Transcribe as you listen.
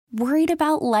Worried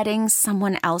about letting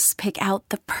someone else pick out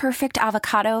the perfect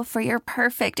avocado for your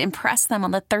perfect impress them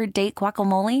on the third date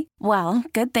guacamole? Well,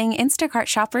 good thing Instacart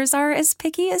shoppers are as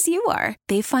picky as you are.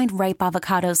 They find ripe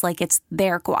avocados like it's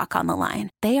their guac on the line.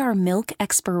 They are milk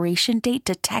expiration date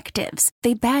detectives.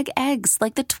 They bag eggs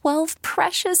like the 12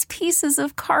 precious pieces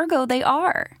of cargo they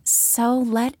are. So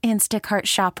let Instacart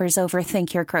shoppers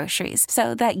overthink your groceries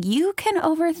so that you can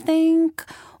overthink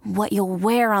what you'll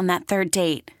wear on that third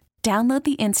date. Download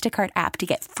the Instacart app to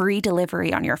get free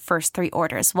delivery on your first 3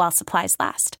 orders while supplies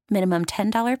last. Minimum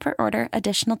 $10 per order.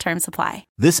 Additional terms apply.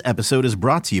 This episode is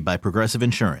brought to you by Progressive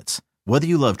Insurance. Whether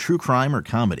you love true crime or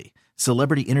comedy,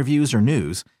 celebrity interviews or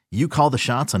news, you call the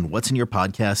shots on what's in your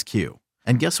podcast queue.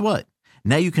 And guess what?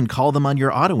 Now you can call them on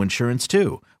your auto insurance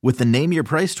too with the Name Your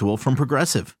Price tool from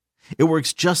Progressive. It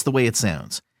works just the way it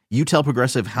sounds. You tell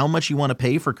Progressive how much you want to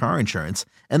pay for car insurance,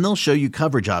 and they'll show you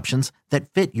coverage options that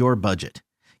fit your budget.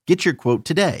 Get your quote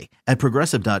today at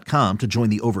Progressive.com to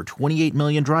join the over 28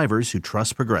 million drivers who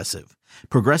trust Progressive.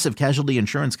 Progressive Casualty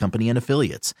Insurance Company and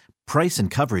Affiliates. Price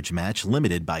and coverage match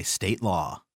limited by state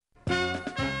law.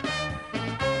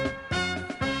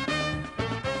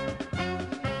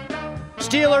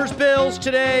 Steelers Bills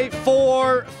today,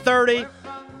 4:30.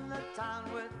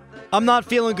 I'm not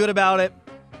feeling good about it.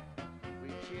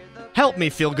 Help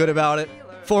me feel good about it.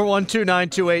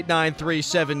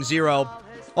 412-928-9370.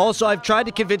 Also, I've tried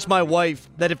to convince my wife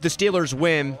that if the Steelers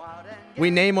win, we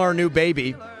name our new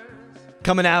baby,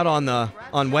 coming out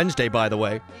on Wednesday, by the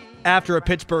way, after a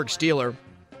Pittsburgh Steeler.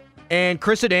 And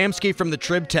Chris Adamski from the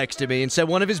Trib texted me and said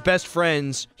one of his best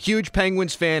friends, huge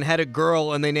Penguins fan, had a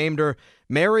girl and they named her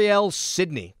Marielle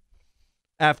Sidney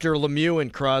after Lemieux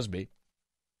and Crosby.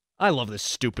 I love this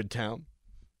stupid town.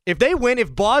 If they win,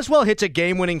 if Boswell hits a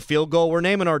game-winning field goal, we're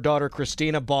naming our daughter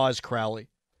Christina Boz Crowley.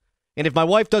 And if my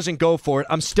wife doesn't go for it,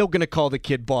 I'm still going to call the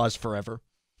kid Boz forever.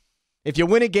 If you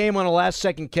win a game on a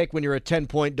last-second kick when you're a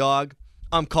 10-point dog,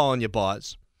 I'm calling you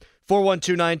Boz.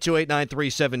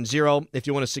 412-928-9370. If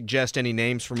you want to suggest any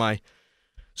names for my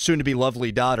soon-to-be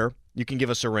lovely daughter, you can give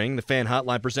us a ring. The fan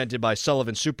hotline presented by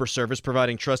Sullivan Super Service,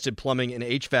 providing trusted plumbing and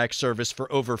HVAC service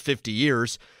for over 50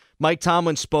 years. Mike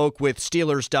Tomlin spoke with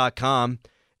Steelers.com,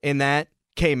 and that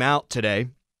came out today.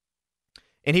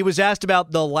 And he was asked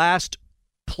about the last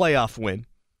playoff win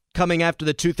coming after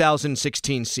the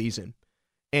 2016 season.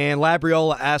 And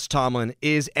Labriola asked Tomlin,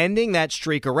 is ending that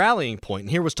streak a rallying point?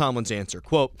 And here was Tomlin's answer,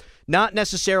 quote, not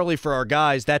necessarily for our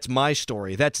guys. That's my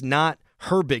story. That's not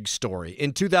her big story.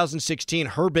 In 2016,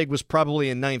 her big was probably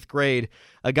in 9th grade.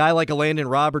 A guy like a Landon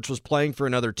Roberts was playing for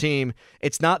another team.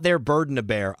 It's not their burden to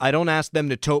bear. I don't ask them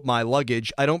to tote my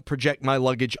luggage. I don't project my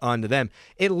luggage onto them.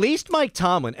 At least Mike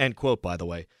Tomlin, end quote, by the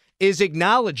way, is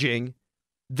acknowledging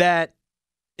that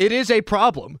it is a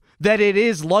problem, that it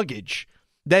is luggage,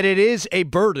 that it is a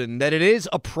burden, that it is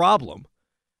a problem.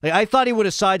 I thought he would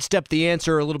have sidestepped the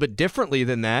answer a little bit differently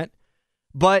than that,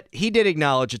 but he did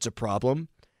acknowledge it's a problem.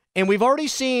 And we've already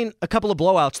seen a couple of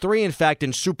blowouts, 3, in fact,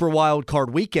 in Super Wild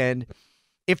Card Weekend.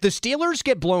 If the Steelers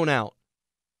get blown out,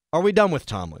 are we done with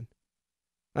Tomlin?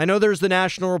 I know there's the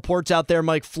national reports out there,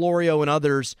 Mike Florio and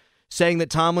others, saying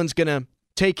that Tomlin's going to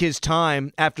take his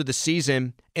time after the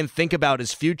season and think about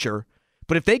his future.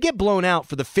 But if they get blown out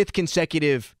for the 5th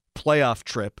consecutive playoff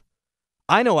trip,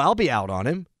 I know I'll be out on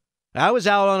him. I was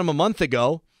out on him a month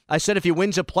ago. I said if he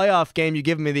wins a playoff game, you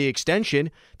give me the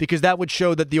extension because that would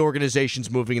show that the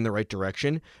organization's moving in the right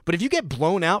direction. But if you get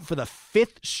blown out for the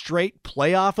 5th straight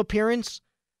playoff appearance,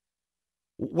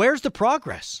 where's the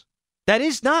progress? That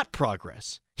is not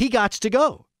progress. He gots to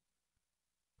go.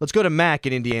 Let's go to Mac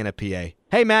in Indiana, PA.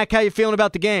 Hey, Mac, how you feeling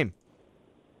about the game?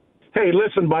 Hey,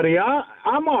 listen, buddy,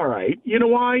 I'm all right. You know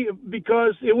why?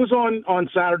 Because it was on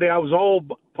Saturday. I was all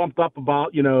pumped up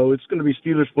about, it's going to be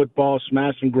Steelers football,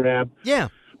 smash and grab. Yeah.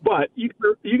 But you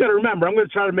got to remember, I'm going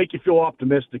to try to make you feel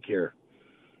optimistic here.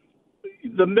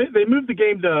 They moved the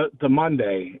game to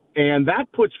Monday, and that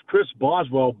puts Chris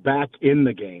Boswell back in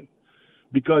the game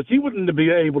because he wouldn't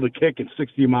be able to kick in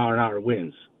 60-mile-an-hour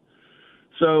winds.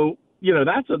 So,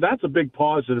 that's a big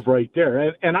positive right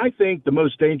there. And I think the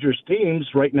most dangerous teams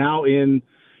right now in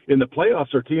the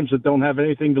playoffs are teams that don't have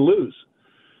anything to lose.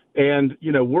 And,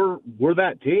 we're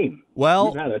that team.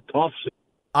 Well, we've had a tough season.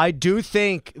 I do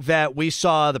think that we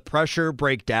saw the pressure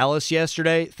break Dallas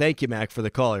yesterday. Thank you, Mac, for the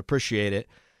call. I appreciate it.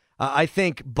 I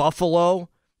think Buffalo,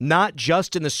 not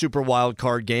just in the Super Wild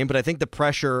Card game, but I think the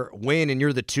pressure win and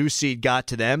you're the 2 seed got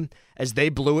to them as they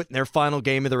blew it in their final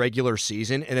game of the regular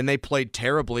season, and then they played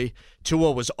terribly.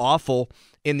 Tua was awful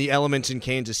in the elements in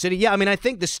Kansas City. Yeah, I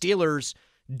think the Steelers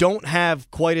don't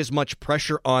have quite as much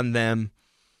pressure on them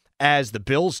as the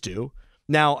Bills do.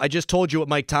 Now, I just told you what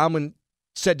Mike Tomlin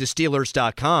said to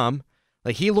Steelers.com,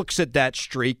 like he looks at that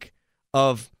streak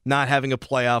of not having a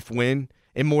playoff win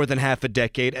in more than half a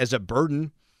decade as a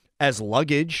burden, as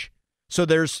luggage. So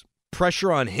there's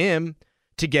pressure on him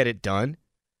to get it done.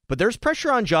 But there's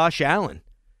pressure on Josh Allen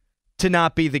to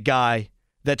not be the guy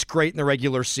that's great in the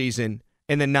regular season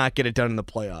and then not get it done in the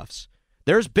playoffs.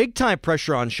 There's big-time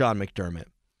pressure on Sean McDermott.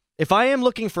 If I am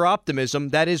looking for optimism,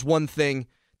 that is one thing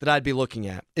that I'd be looking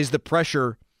at, is the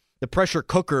pressure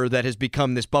cooker that has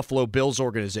become this Buffalo Bills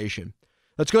organization.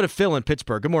 Let's go to Phil in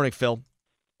Pittsburgh. Good morning, Phil.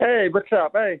 Hey, what's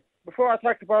up? Hey, before I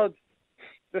talk about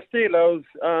the Steelers,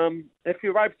 if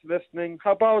your wife's listening,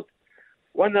 how about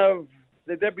one of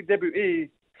the WWE,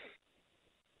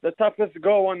 the toughest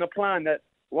goal on the planet,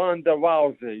 Ronda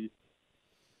Rousey?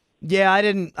 Yeah,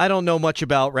 I don't know much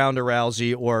about Ronda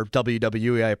Rousey or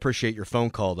WWE. I appreciate your phone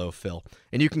call, though, Phil.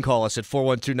 And you can call us at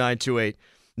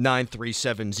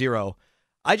 412-928-9370.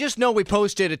 I just know we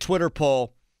posted a Twitter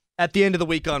poll at the end of the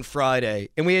week on Friday,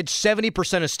 and we had 70%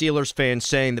 of Steelers fans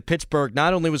saying that Pittsburgh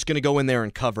not only was going to go in there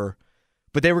and cover,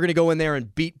 but they were going to go in there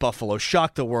and beat Buffalo,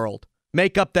 shock the world,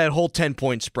 make up that whole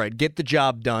 10-point spread, get the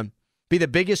job done, be the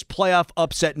biggest playoff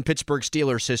upset in Pittsburgh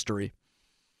Steelers history.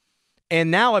 And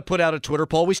now I put out a Twitter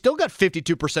poll. We still got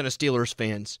 52% of Steelers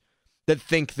fans that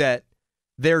think that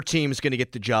their team is going to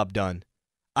get the job done.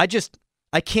 I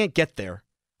can't get there.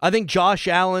 I think Josh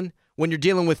Allen, when you're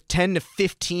dealing with 10 to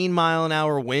 15 mile an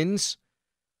hour winds,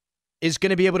 is going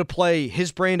to be able to play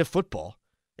his brand of football.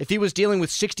 If he was dealing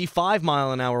with 65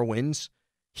 mile an hour winds,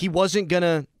 he wasn't going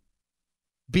to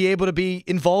be able to be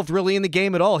involved really in the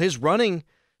game at all. His running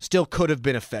still could have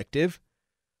been effective.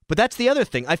 But that's the other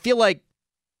thing. I feel like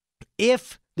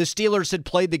if the Steelers had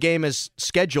played the game as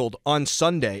scheduled on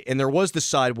Sunday and there was the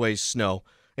sideways snow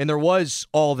and there was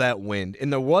all that wind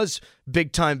and there was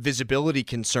big-time visibility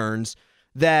concerns,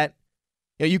 that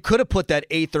you could have put that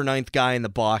 8th or 9th guy in the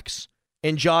box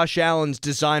and Josh Allen's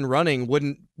design running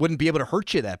wouldn't be able to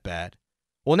hurt you that bad.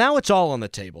 Well, now it's all on the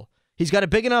table. He's got a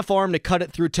big enough arm to cut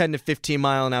it through 10 to 15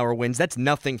 mile an hour winds. That's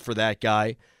nothing for that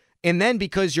guy. And then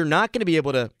because you're not going to be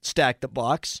able to stack the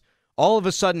box, all of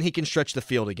a sudden he can stretch the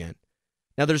field again.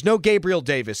 Now, there's no Gabriel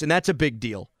Davis, and that's a big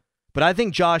deal. But I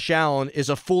think Josh Allen is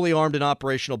a fully armed and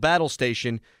operational battle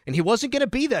station, and he wasn't going to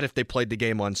be that if they played the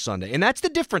game on Sunday. And that's the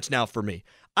difference now for me.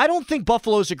 I don't think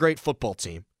Buffalo's a great football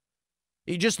team.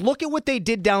 You just look at what they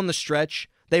did down the stretch.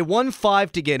 They won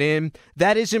 5 to get in.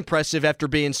 That is impressive after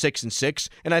being 6-6,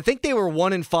 and I think they were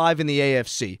 1-5 in the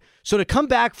AFC. So to come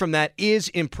back from that is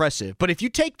impressive. But if you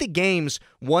take the games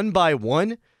one by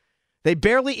one, they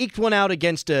barely eked one out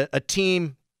against a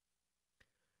team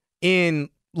in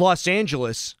Los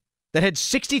Angeles that had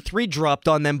 63 dropped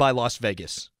on them by Las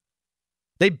Vegas.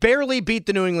 They barely beat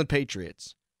the New England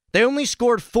Patriots. They only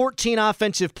scored 14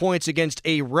 offensive points against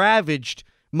a ravaged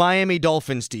Miami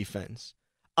Dolphins defense.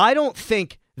 I don't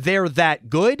think they're that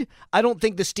good. I don't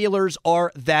think the Steelers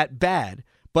are that bad.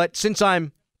 But since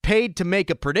I'm paid to make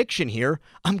a prediction here,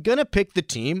 I'm going to pick the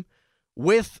team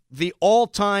with the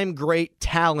all-time great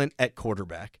talent at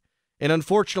quarterback. And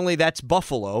unfortunately, that's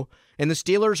Buffalo. And the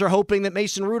Steelers are hoping that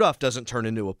Mason Rudolph doesn't turn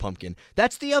into a pumpkin.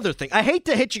 That's the other thing. I hate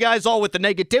to hit you guys all with the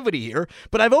negativity here,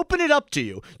 but I've opened it up to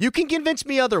you. You can convince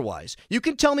me otherwise. You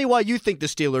can tell me why you think the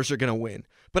Steelers are going to win.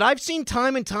 But I've seen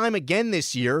time and time again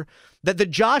this year that the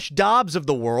Josh Dobbs of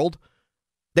the world,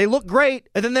 they look great,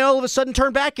 and then they all of a sudden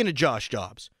turn back into Josh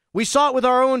Dobbs. We saw it with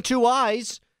our own 2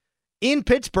 eyes in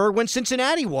Pittsburgh when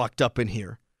Cincinnati walked up in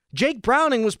here. Jake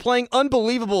Browning was playing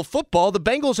unbelievable football. The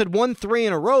Bengals had won 3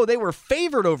 in a row. They were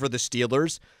favored over the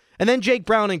Steelers. And then Jake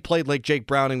Browning played like Jake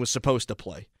Browning was supposed to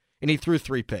play. And he threw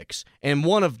 3 picks. And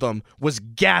one of them was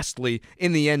ghastly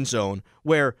in the end zone,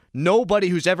 where nobody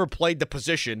who's ever played the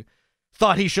position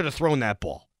thought he should have thrown that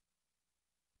ball.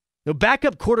 Now,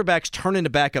 backup quarterbacks turn into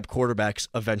backup quarterbacks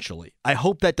eventually. I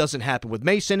hope that doesn't happen with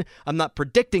Mason. I'm not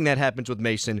predicting that happens with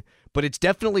Mason, but it's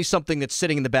definitely something that's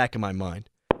sitting in the back of my mind.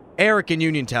 Eric in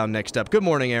Uniontown next up. Good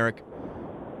morning, Eric.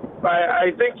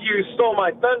 I think you stole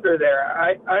my thunder there.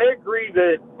 I agree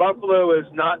that Buffalo is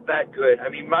not that good. I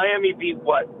mean, Miami beat,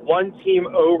 one team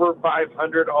over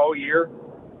 500 all year?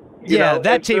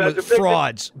 That team was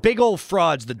frauds. Big old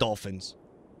frauds, the Dolphins.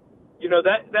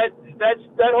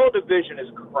 That whole division is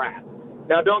crap.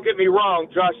 Now, don't get me wrong,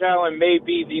 Josh Allen may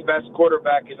be the best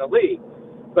quarterback in the league.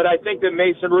 But I think that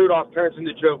Mason Rudolph turns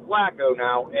into Joe Flacco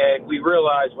now, and we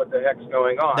realize what the heck's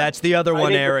going on. That's the other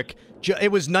one, Eric.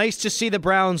 It was nice to see the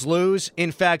Browns lose.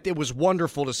 In fact, it was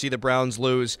wonderful to see the Browns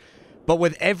lose. But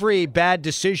with every bad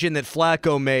decision that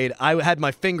Flacco made, I had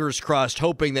my fingers crossed,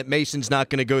 hoping that Mason's not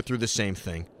going to go through the same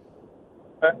thing.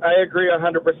 I agree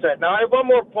 100%. Now, I have one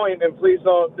more point, and please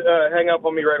don't hang up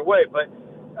on me right away. But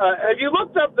Have you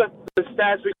looked up the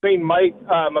stats between Mike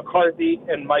McCarthy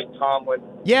and Mike Tomlin?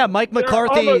 Yeah, Mike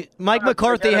McCarthy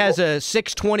has identical. a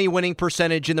 .620 winning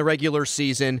percentage in the regular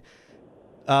season.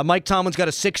 Mike Tomlin's got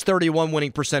a .631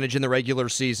 winning percentage in the regular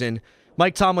season.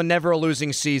 Mike Tomlin never a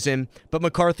losing season, but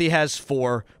McCarthy has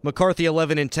 4. McCarthy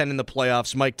 11-10 in the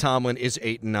playoffs. Mike Tomlin is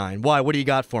 8-9. Why? What do you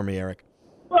got for me, Eric?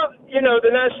 Well,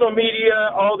 the national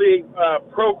media, all the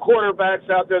pro quarterbacks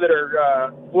out there that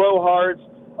are blowhards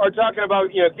are talking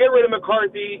about, get rid of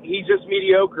McCarthy. He's just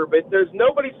mediocre. But there's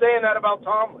nobody saying that about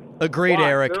Tomlin. Agreed, Why?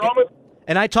 Eric.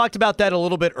 And I talked about that a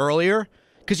little bit earlier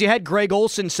because you had Greg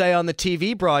Olson say on the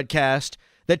TV broadcast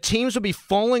that teams would be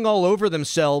falling all over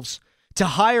themselves to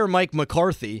hire Mike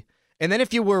McCarthy. And then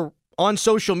if you were on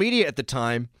social media at the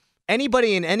time,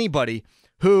 anybody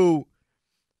who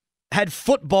had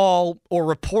football or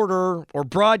reporter or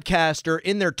broadcaster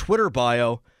in their Twitter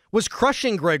bio was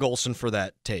crushing Greg Olson for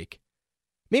that take.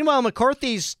 Meanwhile,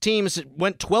 McCarthy's teams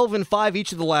went 12-5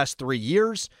 each of the last 3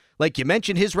 years. Like you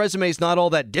mentioned, his resume is not all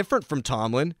that different from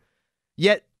Tomlin.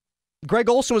 Yet, Greg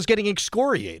Olson was getting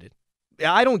excoriated.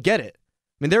 I don't get it.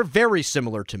 I mean, they're very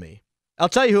similar to me. I'll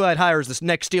tell you who I'd hire as this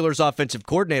next Steelers offensive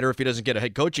coordinator if he doesn't get a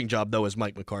head coaching job, though, is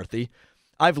Mike McCarthy.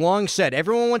 I've long said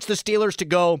everyone wants the Steelers to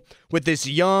go with this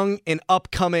young and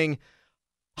upcoming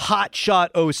hotshot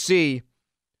OC.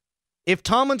 If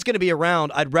Tomlin's going to be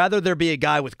around, I'd rather there be a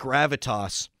guy with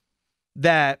gravitas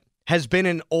that has been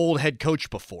an old head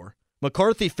coach before.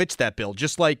 McCarthy fits that bill,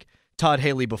 just like Todd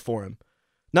Haley before him.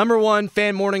 Number one,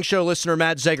 fan morning show listener,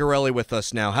 Matt Zagarelli with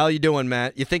us now. How you doing,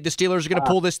 Matt? You think the Steelers are going to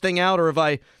pull this thing out, or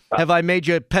have I made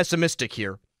you pessimistic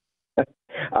here? I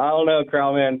don't know,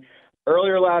 Crowley, man.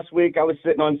 Earlier last week, I was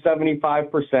sitting on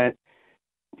 75%.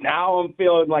 Now I'm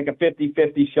feeling like a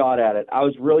 50-50 shot at it. I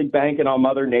was really banking on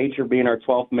Mother Nature being our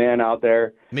 12th man out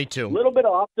there. Me too. A little bit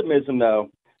of optimism, though.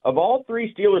 Of all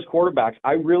 3 Steelers quarterbacks,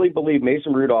 I really believe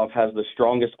Mason Rudolph has the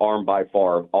strongest arm by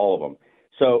far of all of them.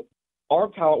 So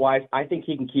arm talent-wise, I think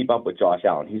he can keep up with Josh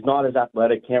Allen. He's not as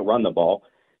athletic, can't run the ball.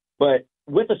 But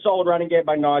with a solid running game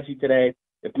by Najee today,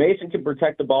 if Mason can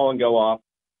protect the ball and go off,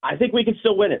 I think we can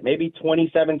still win it. Maybe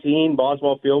 2017,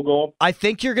 Boswell field goal. I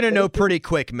think you're going to know pretty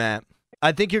quick, Matt.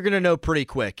 I think you're going to know pretty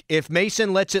quick. If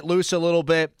Mason lets it loose a little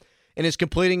bit and is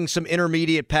completing some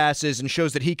intermediate passes and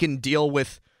shows that he can deal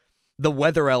with the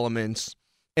weather elements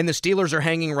and the Steelers are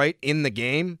hanging right in the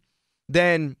game,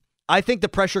 then I think the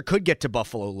pressure could get to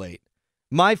Buffalo late.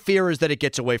 My fear is that it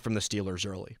gets away from the Steelers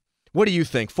early. What do you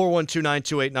think?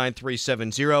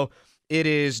 412-928-9370. It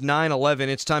is 9/11.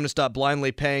 It's time to stop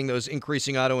blindly paying those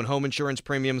increasing auto and home insurance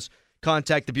premiums.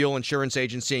 Contact the Buell Insurance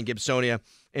Agency in Gibsonia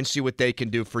and see what they can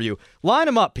do for you. Line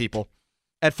them up, people,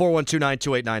 at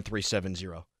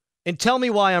 412-928-9370. And tell me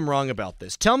why I'm wrong about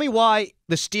this. Tell me why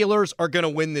the Steelers are going to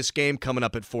win this game coming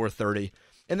up at 4:30.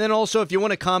 And then also, if you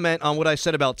want to comment on what I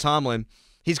said about Tomlin,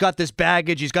 he's got this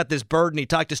baggage, he's got this burden he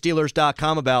talked to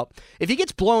Steelers.com about. If he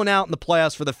gets blown out in the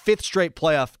playoffs for the 5th straight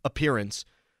playoff appearance,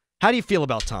 how do you feel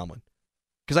about Tomlin?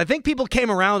 Because I think people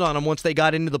came around on him once they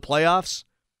got into the playoffs.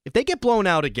 If they get blown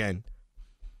out again,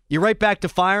 you're right back to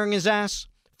firing his ass.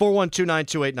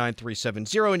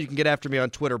 412-928-9370. And you can get after me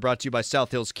on Twitter, brought to you by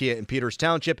South Hills Kia in Peters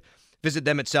Township. Visit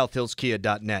them at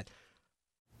southhillskia.net.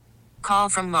 Call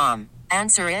from mom.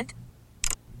 Answer it.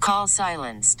 Call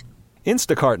silenced.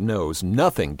 Instacart knows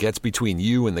nothing gets between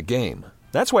you and the game.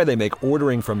 That's why they make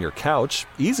ordering from your couch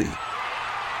easy.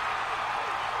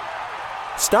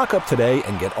 Stock up today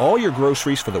and get all your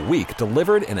groceries for the week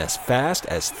delivered in as fast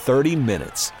as 30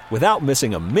 minutes without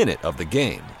missing a minute of the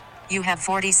game. You have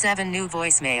 47 new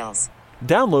voicemails.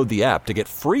 Download the app to get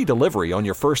free delivery on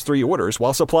your first 3 orders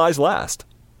while supplies last.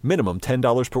 Minimum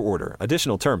 $10 per order.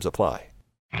 Additional terms apply.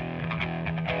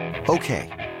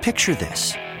 Okay, picture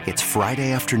this. It's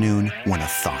Friday afternoon when a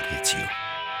thought hits you.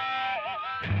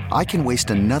 I can waste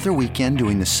another weekend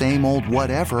doing the same old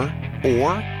whatever,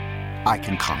 or I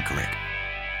can conquer it.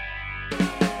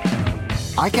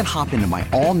 I can hop into my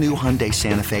all-new Hyundai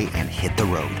Santa Fe and hit the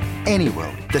road. Any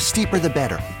road. The steeper, the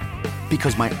better.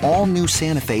 Because my all-new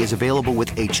Santa Fe is available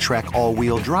with H-Track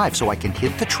all-wheel drive, so I can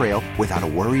hit the trail without a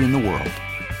worry in the world.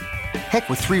 Heck,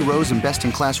 with 3 rows and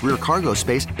best-in-class rear cargo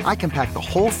space, I can pack the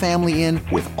whole family in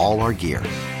with all our gear.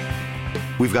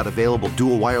 We've got available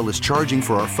dual wireless charging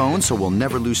for our phones, so we'll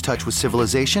never lose touch with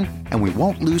civilization, and we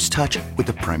won't lose touch with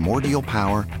the primordial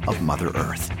power of Mother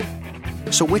Earth.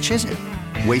 So which is it?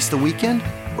 Waste the weekend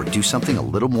or do something a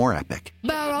little more epic?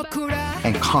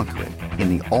 And conquer it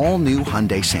in the all-new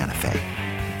Hyundai Santa Fe.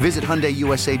 Visit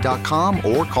HyundaiUSA.com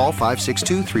or call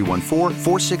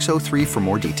 562-314-4603 for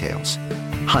more details.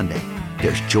 Hyundai,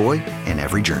 there's joy in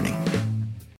every journey.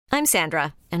 I'm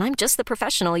Sandra, and I'm just the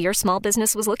professional your small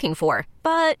business was looking for.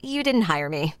 But you didn't hire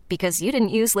me because you didn't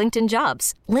use LinkedIn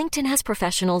Jobs. LinkedIn has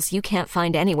professionals you can't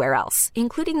find anywhere else,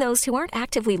 including those who aren't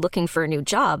actively looking for a new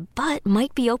job, but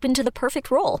might be open to the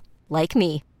perfect role, like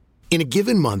me. In a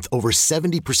given month, over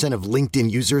 70% of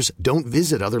LinkedIn users don't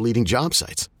visit other leading job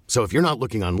sites. So if you're not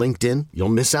looking on LinkedIn, you'll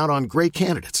miss out on great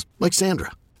candidates like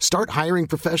Sandra. Start hiring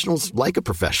professionals like a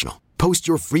professional. Post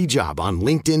your free job on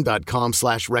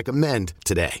linkedin.com/recommend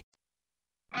today.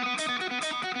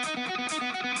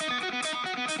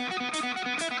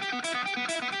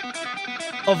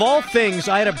 Of all things,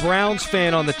 I had a Browns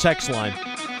fan on the text line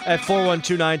at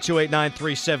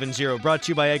 412-928-9370. Brought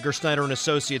to you by Edgar Snyder &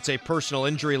 Associates, a personal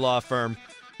injury law firm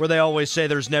where they always say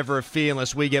there's never a fee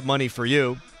unless we get money for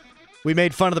you. We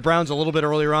made fun of the Browns a little bit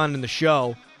earlier on in the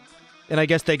show, and I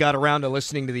guess they got around to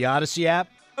listening to the Odyssey app.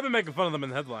 I've been making fun of them in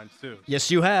the headlines, too. Yes,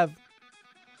 you have.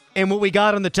 And what we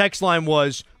got on the text line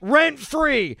was,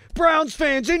 rent-free! Browns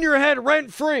fans, in your head,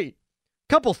 rent-free!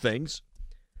 Couple things.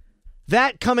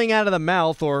 That coming out of the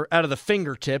mouth or out of the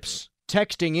fingertips,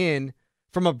 texting in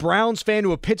from a Browns fan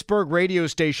to a Pittsburgh radio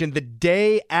station the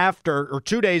day after, or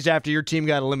 2 days after your team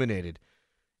got eliminated.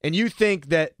 And you think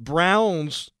that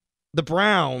the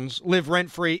Browns live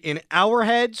rent-free in our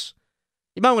heads?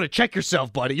 You might want to check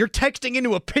yourself, buddy. You're texting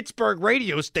into a Pittsburgh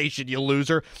radio station, you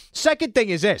loser. Second thing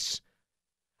is this.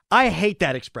 I hate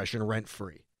that expression,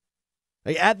 rent-free.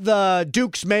 At the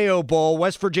Duke's Mayo Bowl,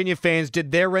 West Virginia fans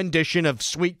did their rendition of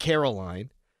Sweet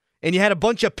Caroline, and you had a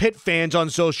bunch of Pitt fans on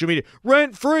social media.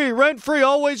 Rent-free,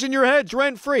 always in your heads,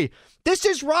 rent-free. This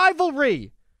is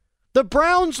rivalry. The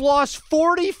Browns lost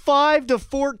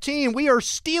 45-14. We are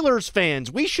Steelers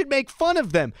fans. We should make fun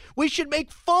of them. We should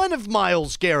make fun of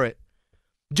Myles Garrett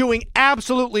doing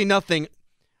absolutely nothing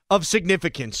of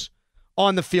significance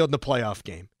on the field in the playoff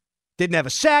game. Didn't have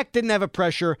a sack, didn't have a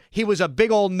pressure. He was a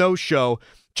big old no-show,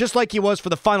 just like he was for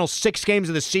the final 6 games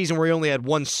of the season where he only had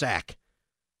 1 sack.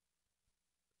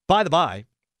 By the by,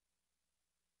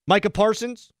 Micah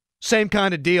Parsons, same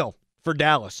kind of deal for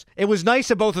Dallas. It was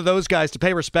nice of both of those guys to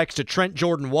pay respects to Trent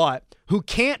Jordan-Watt, who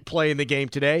can't play in the game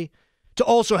today, to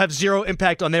also have 0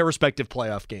 impact on their respective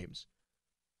playoff games.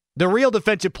 The real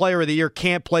defensive player of the year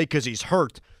can't play because he's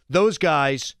hurt. Those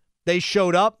guys, they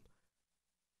showed up.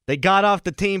 They got off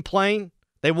the team plane.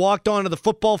 They walked onto the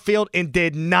football field and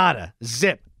did nada.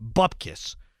 Zip.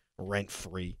 Bupkis.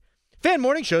 Rent-free. Fan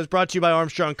Morning Show is brought to you by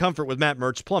Armstrong Comfort with Matt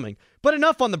Mertz Plumbing. But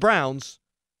enough on the Browns.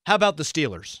 How about the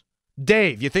Steelers?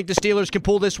 Dave, you think the Steelers can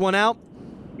pull this one out?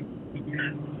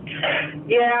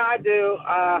 Yeah, I do.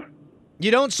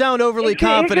 You don't sound overly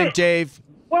confident, Dave.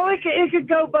 Well, it could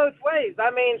go both ways.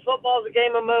 I mean, football's a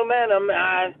game of momentum.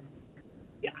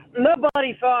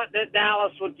 Nobody thought that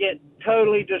Dallas would get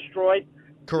totally destroyed.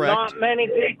 Correct. Not many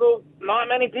people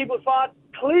thought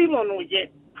Cleveland would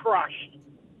get crushed.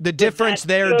 The difference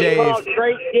there, Dave.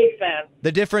 Great defense.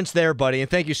 The difference there, buddy, and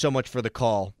thank you so much for the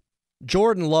call.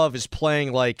 Jordan Love is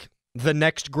playing like the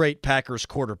next great Packers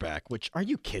quarterback, which, are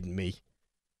you kidding me?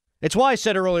 It's why I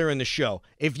said earlier in the show,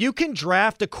 if you can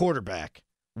draft a quarterback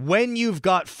when you've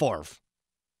got Favre,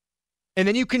 and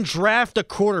then you can draft a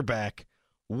quarterback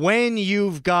when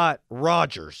you've got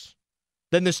Rodgers,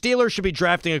 then the Steelers should be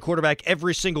drafting a quarterback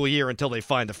every single year until they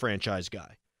find the franchise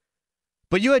guy.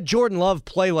 But you had Jordan Love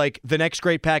play like the next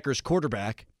great Packers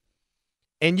quarterback,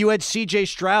 and you had C.J.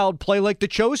 Stroud play like the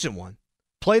chosen one,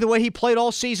 play the way he played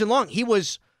all season long. He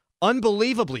was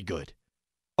unbelievably good.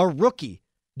 A rookie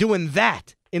doing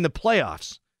that in the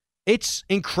playoffs. It's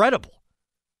incredible.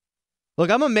 Look,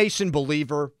 I'm a Mason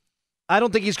believer. I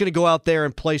don't think he's going to go out there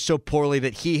and play so poorly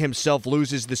that he himself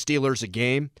loses the Steelers a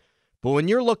game. But when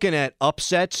you're looking at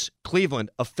upsets, Cleveland,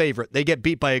 a favorite. They get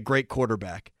beat by a great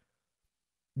quarterback.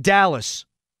 Dallas,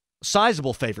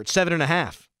 sizable favorite,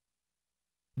 7.5.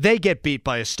 They get beat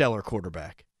by a stellar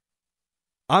quarterback.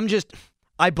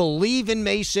 I believe in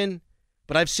Mason,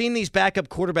 but I've seen these backup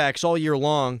quarterbacks all year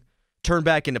long turn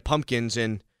back into pumpkins,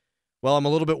 and, well, I'm a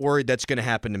little bit worried that's going to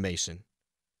happen to Mason.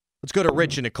 Let's go to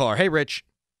Rich in the car. Hey, Rich.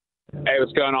 Hey,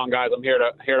 what's going on, guys? I'm here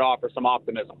to offer some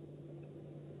optimism.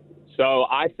 So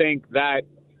I think that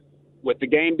with the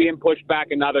game being pushed back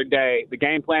another day, the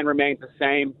game plan remains the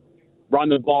same. Run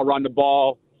the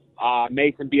ball.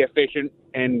 Mason be efficient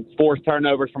and force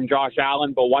turnovers from Josh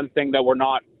Allen. But one thing that we're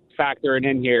not factoring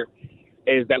in here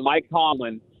is that Mike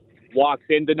Tomlin walks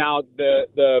into now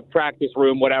the practice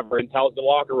room, whatever, and tells the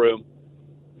locker room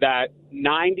that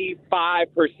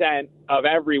 95% of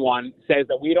everyone says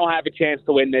that we don't have a chance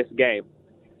to win this game.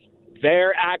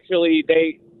 They're actually,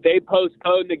 they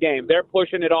postponed the game. They're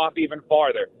pushing it off even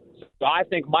farther. So I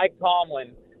think Mike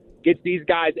Tomlin gets these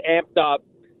guys amped up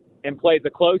and plays a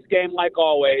close game like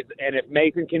always. And if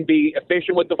Mason can be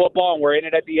efficient with the football and we're in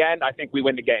it at the end, I think we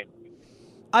win the game.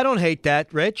 I don't hate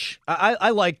that, Rich.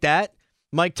 I like that.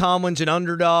 Mike Tomlin's an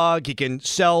underdog. He can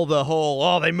sell the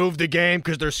whole, they moved the game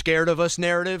because they're scared of us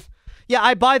narrative. Yeah,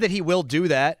 I buy that he will do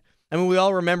that. I mean, we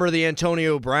all remember the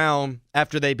Antonio Brown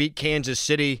after they beat Kansas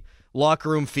City locker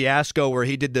room fiasco where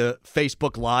he did the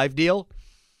Facebook Live deal.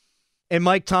 And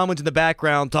Mike Tomlin's in the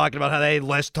background talking about how they had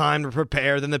less time to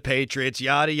prepare than the Patriots,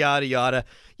 yada, yada, yada.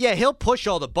 Yeah, he'll push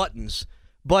all the buttons.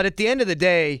 But at the end of the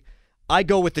day, I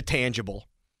go with the tangible.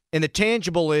 And the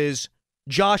tangible is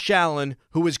Josh Allen,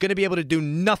 who is going to be able to do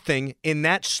nothing in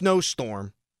that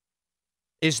snowstorm,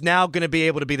 is now going to be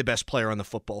able to be the best player on the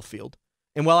football field.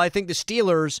 And while I think the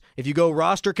Steelers, if you go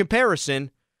roster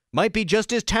comparison, might be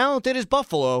just as talented as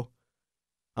Buffalo,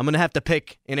 I'm going to have to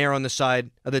pick and err on the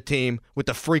side of the team with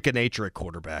the freak of nature at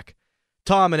quarterback.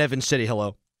 Tom in Evans City,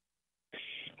 hello.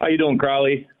 How you doing,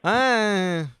 Crowley?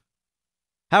 How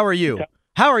are you?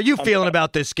 How are you feeling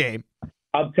about this game?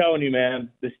 I'm telling you, man,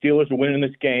 the Steelers are winning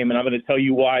this game, and I'm going to tell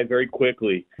you why very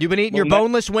quickly. You've been eating your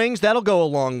boneless wings? That'll go a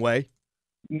long way.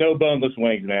 No boneless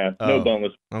wings, man. Oh, no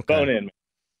boneless. okay. Bone in.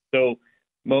 So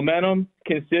momentum,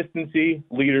 consistency,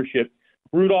 leadership.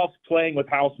 Rudolph's playing with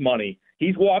house money.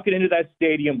 He's walking into that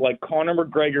stadium like Conor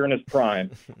McGregor in his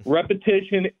prime.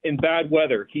 Repetition in bad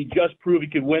weather. He just proved he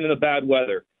could win in the bad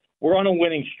weather. We're on a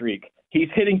winning streak. He's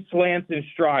hitting slants in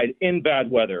stride in bad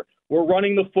weather. We're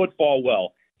running the football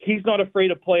well. He's not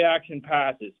afraid of play-action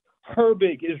passes.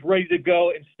 Herbig is ready to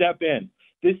go and step in.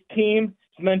 This team's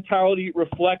mentality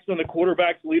reflects on the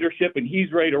quarterback's leadership, and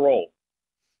he's ready to roll.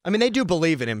 I mean, they do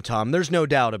believe in him, Tom. There's no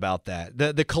doubt about that.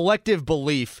 The collective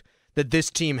belief that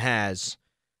this team has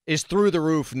is through the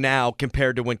roof now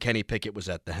compared to when Kenny Pickett was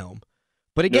at the helm.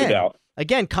 But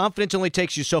again, confidence only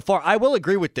takes you so far. I will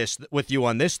agree with you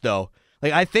on this, though.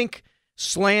 Like, I think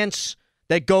slants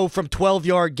that go from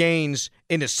 12-yard gains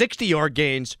into 60-yard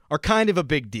gains are kind of a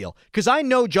big deal. Because I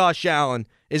know Josh Allen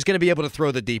is going to be able to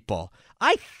throw the deep ball.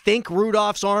 I think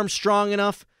Rudolph's arm's strong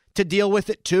enough to deal with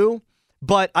it too,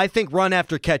 but I think run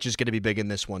after catch is going to be big in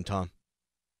this one, Tom.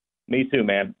 Me too,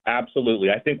 man. Absolutely.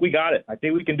 I think we got it. I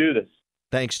think we can do this.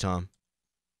 Thanks, Tom.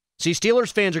 See,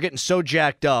 Steelers fans are getting so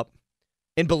jacked up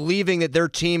in believing that their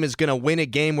team is going to win a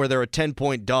game where they're a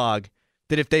 10-point dog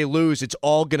that if they lose, it's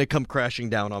all going to come crashing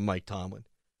down on Mike Tomlin.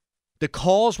 The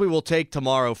calls we will take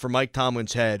tomorrow for Mike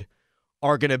Tomlin's head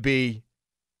are going to be,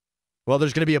 well,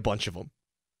 there's going to be a bunch of them.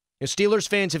 And Steelers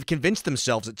fans have convinced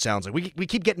themselves, it sounds like. We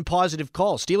keep getting positive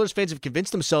calls. Steelers fans have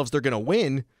convinced themselves they're going to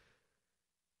win.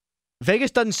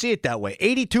 Vegas doesn't see it that way.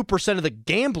 82% of the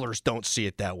gamblers don't see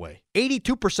it that way.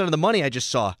 82% of the money I just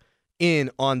saw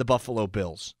in on the Buffalo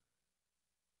Bills.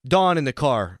 Don in the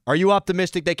car, are you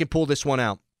optimistic they can pull this one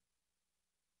out?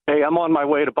 Hey, I'm on my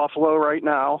way to Buffalo right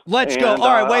now. Let's go. All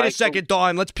right, wait a second,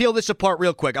 Don. Let's peel this apart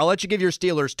real quick. I'll let you give your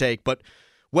Steelers take, but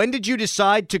when did you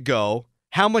decide to go?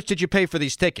 How much did you pay for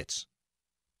these tickets?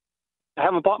 I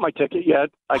haven't bought my ticket yet.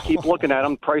 I keep looking at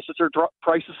them. Prices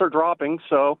are dropping,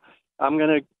 so I'm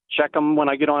going to check them when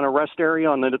I get on a rest area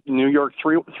on the New York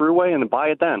Thruway and buy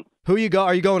it then. Who you go?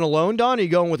 Are you going alone, Don, or are you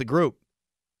going with a group?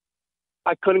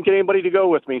 I couldn't get anybody to go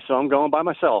with me, so I'm going by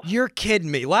myself. You're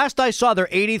kidding me. Last I saw, they're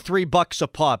 $83 a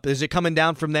pop. Is it coming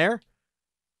down from there?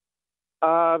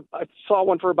 I saw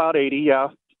one for about 80, yeah.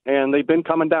 And they've been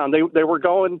coming down. They were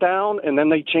going down, and then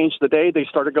they changed the day. They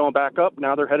started going back up.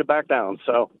 Now they're headed back down.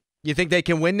 So, you think they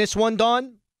can win this one,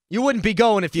 Don? You wouldn't be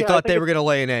going if you thought they were going to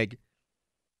lay an egg.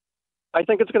 I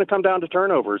think it's going to come down to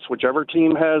turnovers. Whichever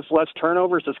team has less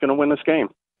turnovers is going to win this game.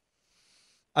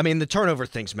 I mean, the turnover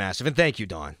thing's massive, and thank you,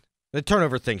 Don. The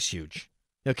turnover thing's huge.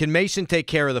 Now, can Mason take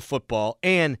care of the football,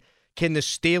 and can the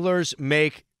Steelers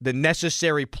make the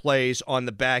necessary plays on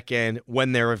the back end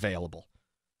when they're available?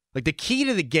 Like, the key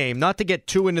to the game, not to get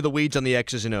too into the weeds on the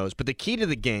X's and O's, but the key to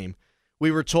the game,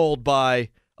 we were told by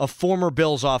a former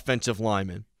Bills offensive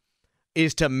lineman,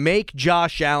 is to make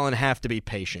Josh Allen have to be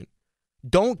patient.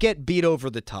 Don't get beat over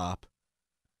the top.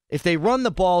 If they run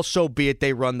the ball, so be it,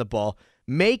 they run the ball.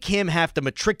 Make him have to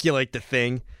matriculate the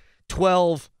thing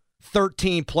 12,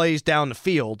 13 plays down the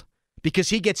field because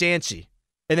he gets antsy,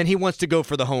 and then he wants to go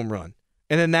for the home run.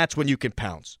 And then that's when you can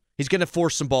pounce. He's going to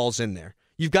force some balls in there.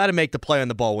 You've got to make the play on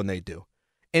the ball when they do.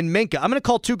 And Minka, I'm going to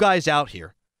call two guys out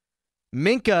here.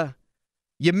 Minka,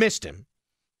 you missed him.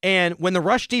 And when the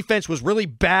rush defense was really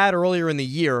bad earlier in the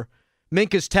year,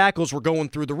 Minka's tackles were going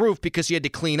through the roof because he had to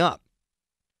clean up.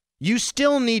 You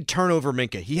still need turnover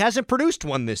Minka. He hasn't produced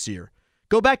one this year.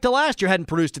 Go back to last year, hadn't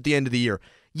produced at the end of the year.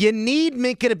 You need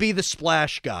Minka to be the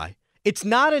splash guy. It's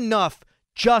not enough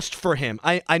just for him.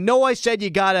 I know I said you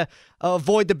got to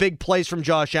avoid the big plays from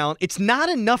Josh Allen. It's not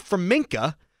enough for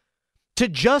Minkah to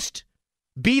just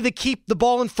be the keep the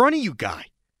ball in front of you guy.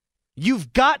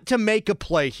 You've got to make a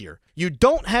play here. You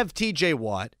don't have TJ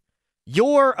Watt.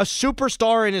 You're a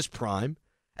superstar in his prime.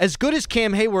 As good as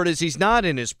Cam Hayward is, he's not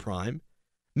in his prime.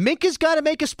 Minkah's got to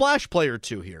make a splash play or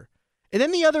two here. And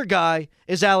then the other guy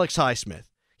is Alex Highsmith.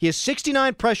 He has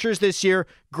 69 pressures this year.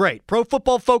 Great. Pro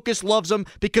Football Focus loves him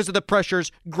because of the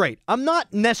pressures. Great. I'm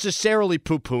not necessarily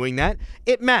poo-pooing that.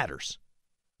 It matters.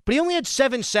 But he only had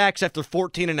 7 sacks after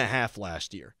 14.5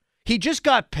 last year. He just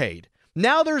got paid.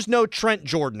 Now there's no Trent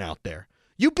Jordan out there.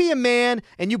 You be a man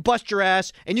and you bust your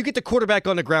ass and you get the quarterback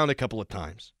on the ground a couple of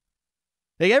times.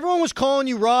 Like, everyone was calling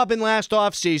you Robin last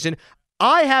offseason.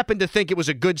 I happen to think it was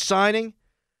a good signing.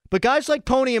 But guys like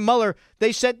Pony and Muller,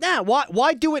 they said,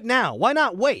 why do it now? Why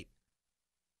not wait?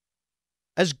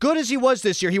 As good as he was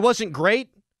this year, he wasn't great.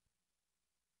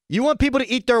 You want people to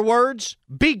eat their words?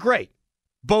 Be great.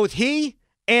 Both he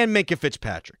and Minkah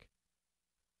Fitzpatrick.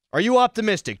 Are you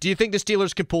optimistic? Do you think the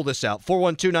Steelers can pull this out?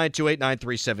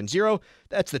 412-928-9370.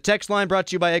 That's the text line, brought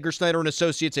to you by Edgar Snyder &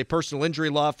 Associates, a personal injury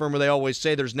law firm where they always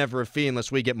say there's never a fee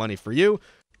unless we get money for you.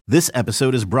 This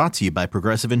episode is brought to you by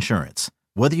Progressive Insurance.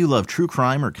 Whether you love true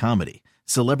crime or comedy,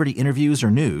 celebrity interviews or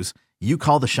news, you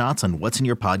call the shots on what's in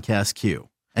your podcast queue.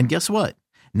 And guess what?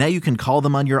 Now you can call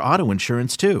them on your auto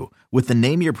insurance too with the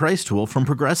Name Your Price tool from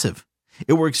Progressive.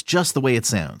 It works just the way it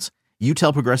sounds. You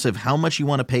tell Progressive how much you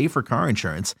want to pay for car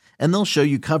insurance, and they'll show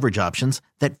you coverage options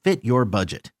that fit your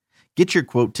budget. Get your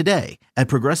quote today at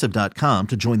Progressive.com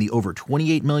to join the over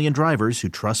 28 million drivers who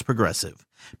trust Progressive.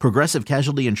 Progressive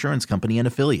Casualty Insurance Company and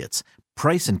Affiliates.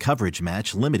 Price and coverage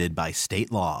match limited by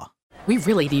state law. We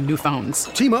really need new phones.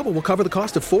 T-Mobile will cover the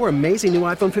cost of 4 amazing new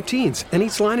iPhone 15s, and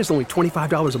each line is only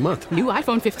 $25 a month. New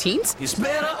iPhone 15s? It's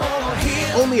better over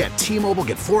here. Only at T-Mobile,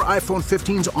 get 4 iPhone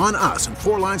 15s on us and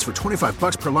 4 lines for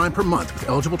 $25 per line per month with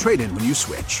eligible trade-in when you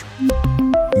switch.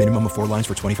 Minimum of 4 lines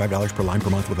for $25 per line per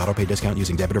month with autopay discount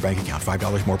using debit or bank account.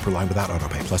 $5 more per line without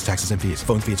autopay, plus taxes and fees.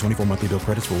 Phone fee at 24 monthly bill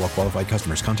credits for well-qualified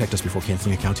customers. Contact us before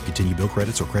canceling account to continue bill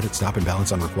credits or credit stop and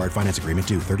balance on required finance agreement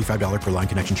due. $35 per line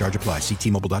connection charge applies. See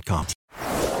T-Mobile.com.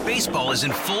 Baseball is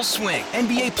in full swing.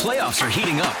 NBA playoffs are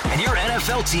heating up, and your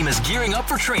NFL team is gearing up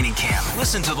for training camp.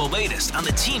 Listen to the latest on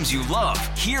the teams you love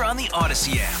here on the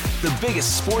Odyssey app. The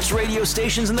biggest sports radio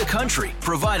stations in the country,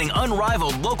 providing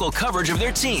unrivaled local coverage of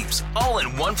their teams, all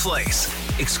in one place.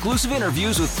 Exclusive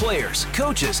interviews with players,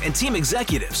 coaches, and team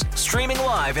executives, streaming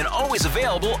live and always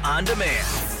available on demand.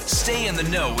 Stay in the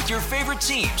know with your favorite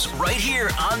teams right here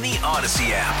on the Odyssey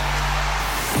app.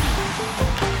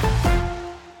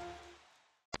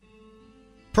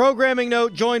 Programming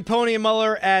note, join Pony and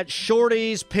Muller at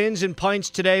Shorty's Pins and Pints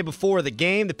today before the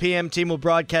game. The PM team will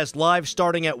broadcast live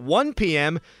starting at 1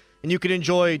 p.m., and you can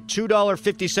enjoy $2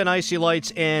 50-cent icy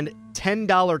lights and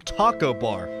 $10 taco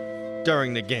bar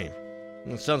during the game.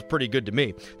 That sounds pretty good to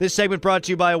me. This segment brought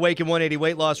to you by Awaken 180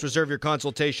 Weight Loss. Reserve your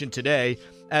consultation today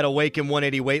at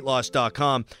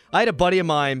awaken180weightloss.com. I had a buddy of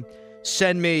mine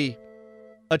send me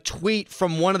a tweet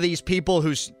from one of these people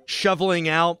who's shoveling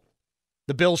out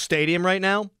the Bills Stadium right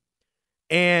now.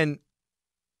 And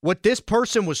what this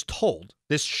person was told,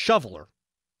 this shoveler,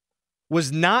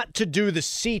 was not to do the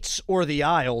seats or the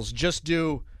aisles, just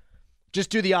do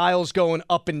the aisles going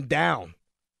up and down,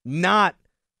 not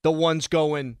the ones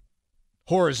going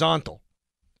horizontal.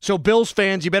 So Bills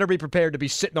fans, you better be prepared to be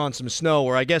sitting on some snow,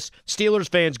 or I guess Steelers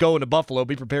fans going to Buffalo,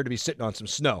 be prepared to be sitting on some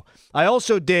snow. I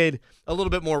also did a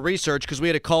little bit more research because we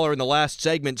had a caller in the last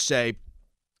segment say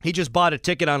he just bought a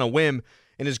ticket on a whim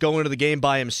and is going to the game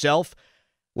by himself.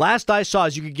 Last I saw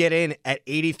is you could get in at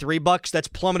 $83. That's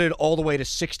plummeted all the way to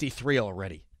 $63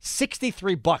 already.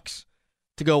 $63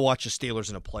 to go watch the Steelers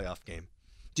in a playoff game.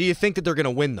 Do you think that they're going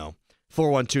to win, though?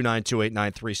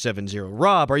 412-928-9370.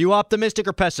 Rob, are you optimistic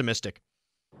or pessimistic?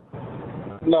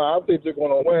 No, I think they're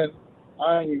going to win.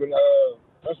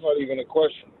 That's not even a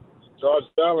question. Josh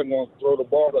Allen going to throw the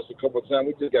ball at us a couple of times.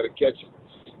 We just got to catch it.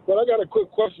 But I got a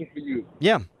quick question for you.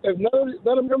 Yeah. If none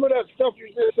of remember that stuff you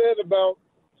just said about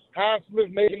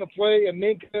Highsmith making a play and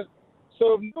Minkah?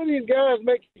 So if none of these guys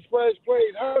make splash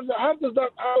plays, how does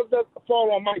that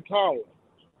fall on Mike Tomlin?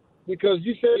 Because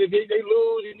you said if they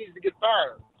lose, he needs to get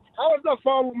fired. How does that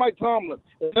fall on Mike Tomlin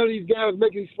if none of these guys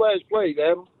making splash plays,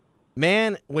 Adam?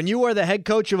 Man, when you are the head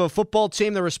coach of a football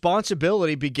team, the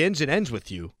responsibility begins and ends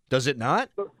with you, does it not?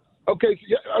 Okay,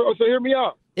 so hear me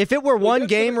out. If it were one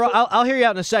game, I'll hear you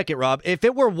out in a second, Rob. If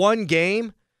it were one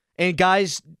game and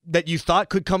guys that you thought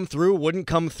could come through wouldn't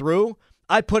come through,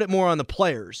 I'd put it more on the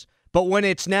players. But when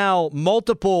it's now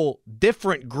multiple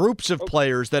different groups of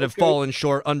players that have fallen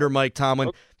short under Mike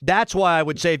Tomlin, that's why I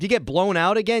would say if you get blown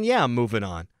out again, yeah, I'm moving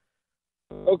on.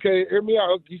 Okay, hear me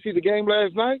out. You see the game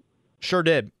last night? Sure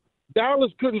did.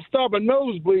 Dallas couldn't stop a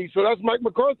nosebleed, so that's Mike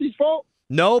McCarthy's fault?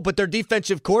 No, but their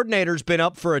defensive coordinator's been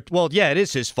up for it. Well, yeah, it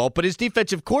is his fault, but his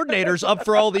defensive coordinator's up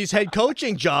for all these head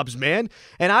coaching jobs, man.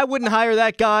 And I wouldn't hire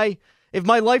that guy if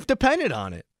my life depended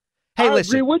on it. Hey,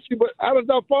 listen. I agree with you, but how does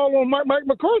that fall on Mike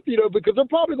McCarthy, though? Because they're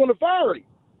probably going to fire him.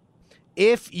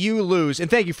 If you lose, and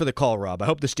thank you for the call, Rob. I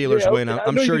hope the Steelers win.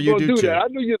 I'm sure you do too. That. I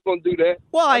knew you were going to do that.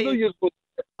 Well,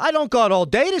 I don't got all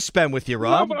day to spend with you,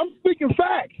 Rob. No, but I'm speaking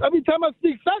facts. Every time I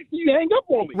speak facts, you hang up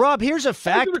on me. Rob, here's a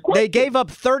fact. They gave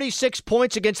up 36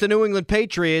 points against the New England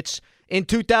Patriots in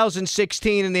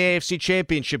 2016 in the AFC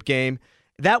Championship game.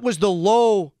 That was the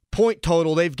low point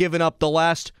total they've given up the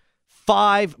last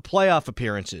 5 playoff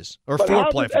appearances or 4 playoff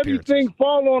appearances.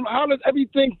 How does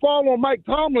everything fall on Mike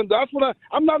Tomlin? That's what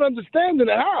I'm not understanding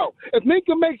it. How? If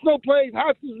Minka makes no plays,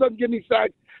 Hoskins doesn't give me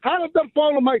sacks, how does that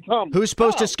fall on Mike Tomlin? Who's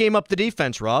supposed to scheme up the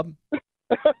defense, Rob?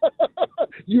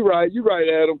 You're right,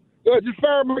 Adam. Just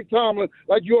fire Mike Tomlin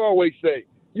like you always say.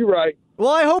 You're right. Well,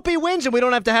 I hope he wins and we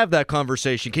don't have to have that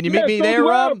conversation. Can you meet me there,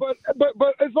 Rob?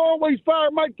 But it's always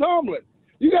fire Mike Tomlin.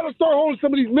 You got to start holding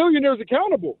some of these millionaires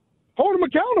accountable. Hold them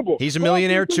accountable. He's a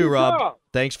millionaire too, Rob. Job.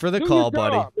 Thanks for the call,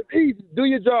 buddy. It's easy. Do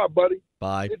your job, buddy.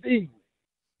 Bye. It's easy.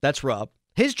 That's Rob.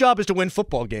 His job is to win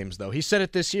football games, though. He said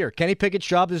it this year. Kenny Pickett's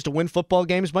job is to win football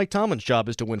games. Mike Tomlin's job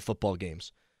is to win football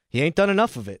games. He ain't done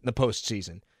enough of it in the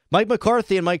postseason. Mike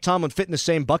McCarthy and Mike Tomlin fit in the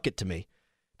same bucket to me.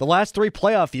 The last 3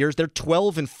 playoff years, they're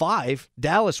 12-5,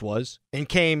 Dallas was, and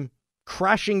came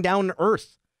crashing down to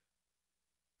earth.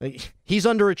 He's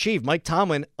underachieved. Mike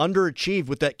Tomlin underachieved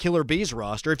with that Killer Bees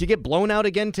roster. If you get blown out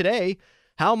again today,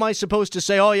 how am I supposed to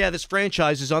say, oh, yeah, this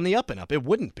franchise is on the up and up? It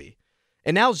wouldn't be.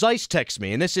 And now Zeiss texts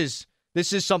me, and this is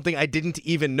something I didn't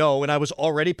even know, and I was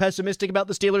already pessimistic about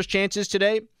the Steelers' chances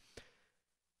today.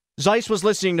 Zeiss was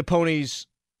listening to Pony's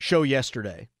show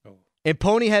yesterday, and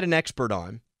Pony had an expert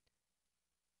on.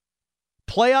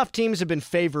 Playoff teams have been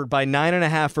favored by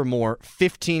 9.5 or more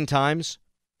 15 times.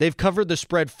 They've covered the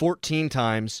spread 14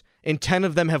 times, and 10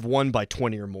 of them have won by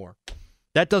 20 or more.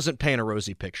 That doesn't paint a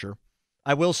rosy picture.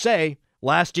 I will say,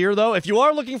 last year, though, if you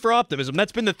are looking for optimism,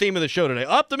 that's been the theme of the show today.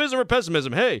 Optimism or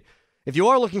pessimism? Hey, if you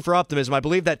are looking for optimism, I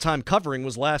believe that time covering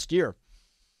was last year.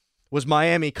 Was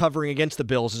Miami covering against the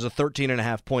Bills as a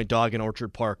 13.5-point dog in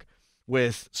Orchard Park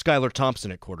with Skylar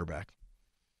Thompson at quarterback.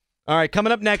 All right,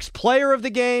 coming up next, player of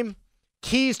the game,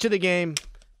 keys to the game,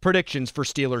 predictions for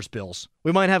Steelers-Bills.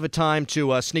 We might have a time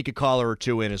to sneak a caller or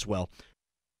two in as well.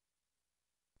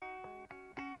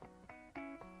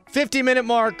 50-minute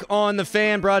mark on The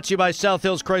Fan, brought to you by South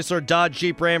Hills Chrysler Dodge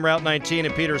Jeep Ram Route 19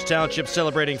 in Peters Township,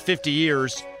 celebrating 50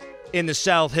 years in the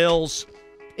South Hills.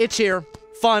 It's here,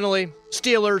 finally.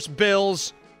 Steelers,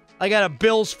 Bills. I got a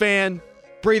Bills fan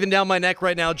breathing down my neck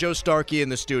right now, Joe Starkey in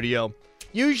the studio.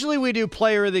 Usually we do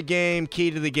player of the game, key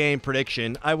to the game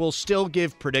prediction. I will still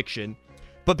give prediction.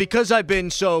 But because I've been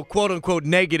so quote-unquote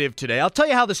negative today, I'll tell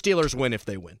you how the Steelers win if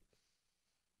they win.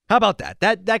 How about that?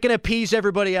 That can appease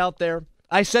everybody out there.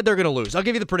 I said they're going to lose. I'll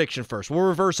give you the prediction first. We'll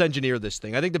reverse engineer this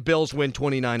thing. I think the Bills win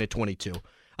 29-22.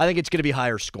 I think it's going to be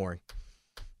higher scoring.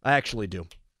 I actually do.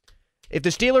 If the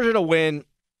Steelers are to win,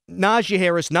 Najee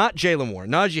Harris, not Jaylen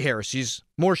Warren, Najee Harris, he's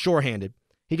more sure-handed.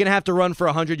 He's going to have to run for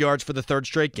 100 yards for the 3rd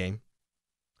straight game.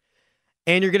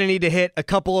 And you're going to need to hit a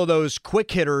couple of those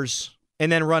quick hitters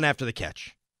and then run after the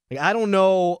catch. I don't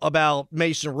know about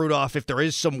Mason Rudolph if there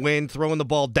is some wind throwing the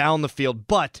ball down the field,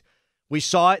 but we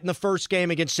saw it in the first game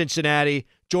against Cincinnati.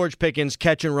 George Pickens,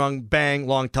 catch and run, bang,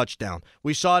 long touchdown.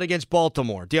 We saw it against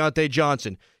Baltimore. Deontay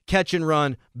Johnson, catch and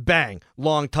run, bang,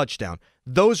 long touchdown.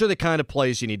 Those are the kind of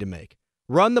plays you need to make.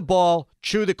 Run the ball,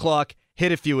 chew the clock,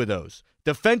 hit a few of those.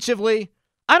 Defensively,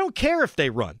 I don't care if they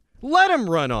run. Let them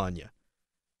run on you.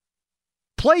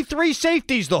 Play 3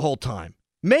 safeties the whole time.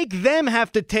 Make them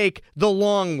have to take the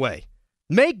long way.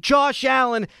 Make Josh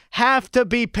Allen have to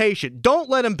be patient. Don't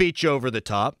let him beat you over the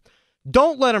top.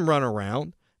 Don't let him run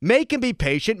around. Make him be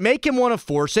patient. Make him want to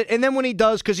force it. And then when he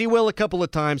does, because he will a couple of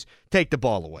times, take the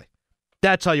ball away.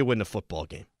 That's how you win the football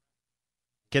game.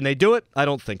 Can they do it? I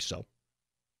don't think so.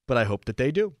 But I hope that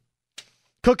they do.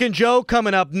 Cook and Joe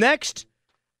coming up next.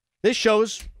 This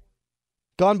show's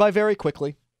gone by very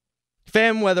quickly.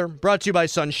 Fan weather brought to you by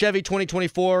Sun Chevy.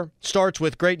 2024 starts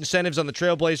with great incentives on the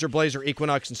Trailblazer, Blazer,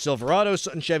 Equinox, and Silverado.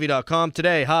 SunChevy.com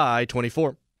today. High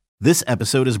 24. This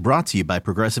episode is brought to you by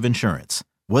Progressive Insurance.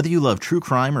 Whether you love true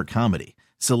crime or comedy,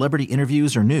 celebrity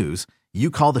interviews or news, you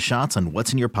call the shots on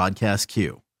what's in your podcast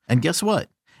queue. And guess what?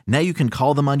 Now you can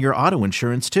call them on your auto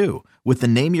insurance too with the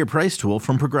Name Your Price tool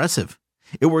from Progressive.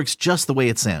 It works just the way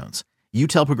it sounds. You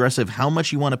tell Progressive how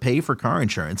much you want to pay for car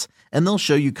insurance, and they'll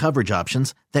show you coverage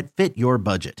options that fit your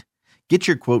budget. Get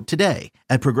your quote today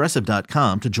at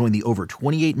Progressive.com to join the over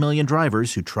 28 million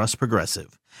drivers who trust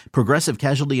Progressive. Progressive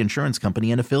Casualty Insurance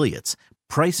Company and Affiliates.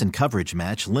 Price and coverage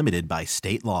match limited by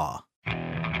state law.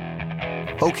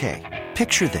 Okay,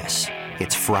 picture this.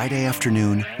 It's Friday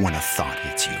afternoon when a thought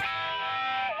hits you.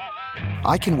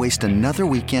 I can waste another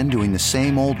weekend doing the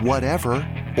same old whatever,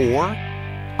 or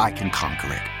I can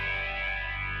conquer it.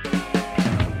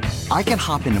 I can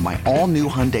hop into my all-new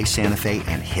Hyundai Santa Fe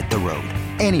and hit the road.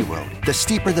 Any road. The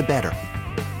steeper the better.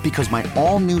 Because my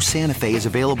all-new Santa Fe is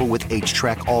available with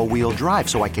H-Track all-wheel drive,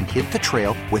 so I can hit the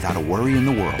trail without a worry in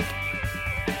the world.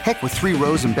 Heck, with 3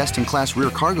 rows and best-in-class rear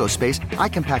cargo space, I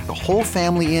can pack the whole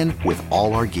family in with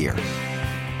all our gear.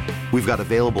 We've got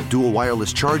available dual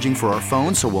wireless charging for our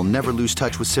phones, so we'll never lose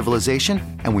touch with civilization,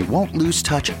 and we won't lose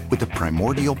touch with the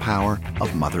primordial power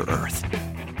of Mother Earth.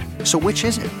 So which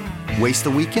is it? Waste the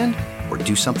weekend or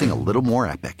do something a little more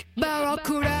epic?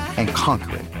 And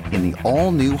conquer it in the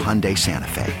all-new Hyundai Santa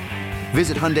Fe.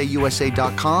 Visit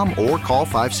HyundaiUSA.com or call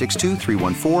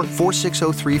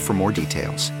 562-314-4603 for more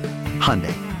details.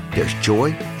 Hyundai, there's joy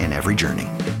in every journey.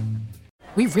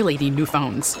 We really need new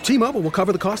phones. T-Mobile will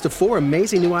cover the cost of 4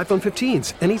 amazing new iPhone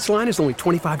 15s, and each line is only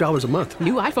 $25 a month.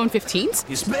 New iPhone 15s?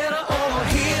 It's better over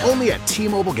here. Only at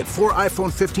T-Mobile, get 4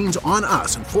 iPhone 15s on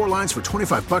us and 4 lines for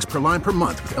 $25 per line per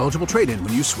month with eligible trade-in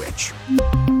when you switch.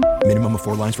 Minimum of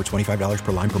 4 lines for $25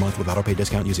 per line per month with autopay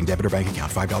discount using debit or bank account.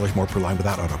 $5 more per line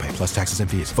without autopay, plus taxes and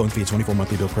fees. Phone fee at 24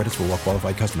 monthly bill credits for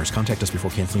well-qualified customers. Contact us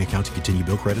before canceling account to continue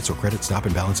bill credits or credit stop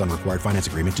and balance on required finance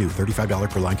agreement due. $35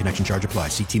 per line connection charge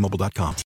applies. See T-Mobile.com.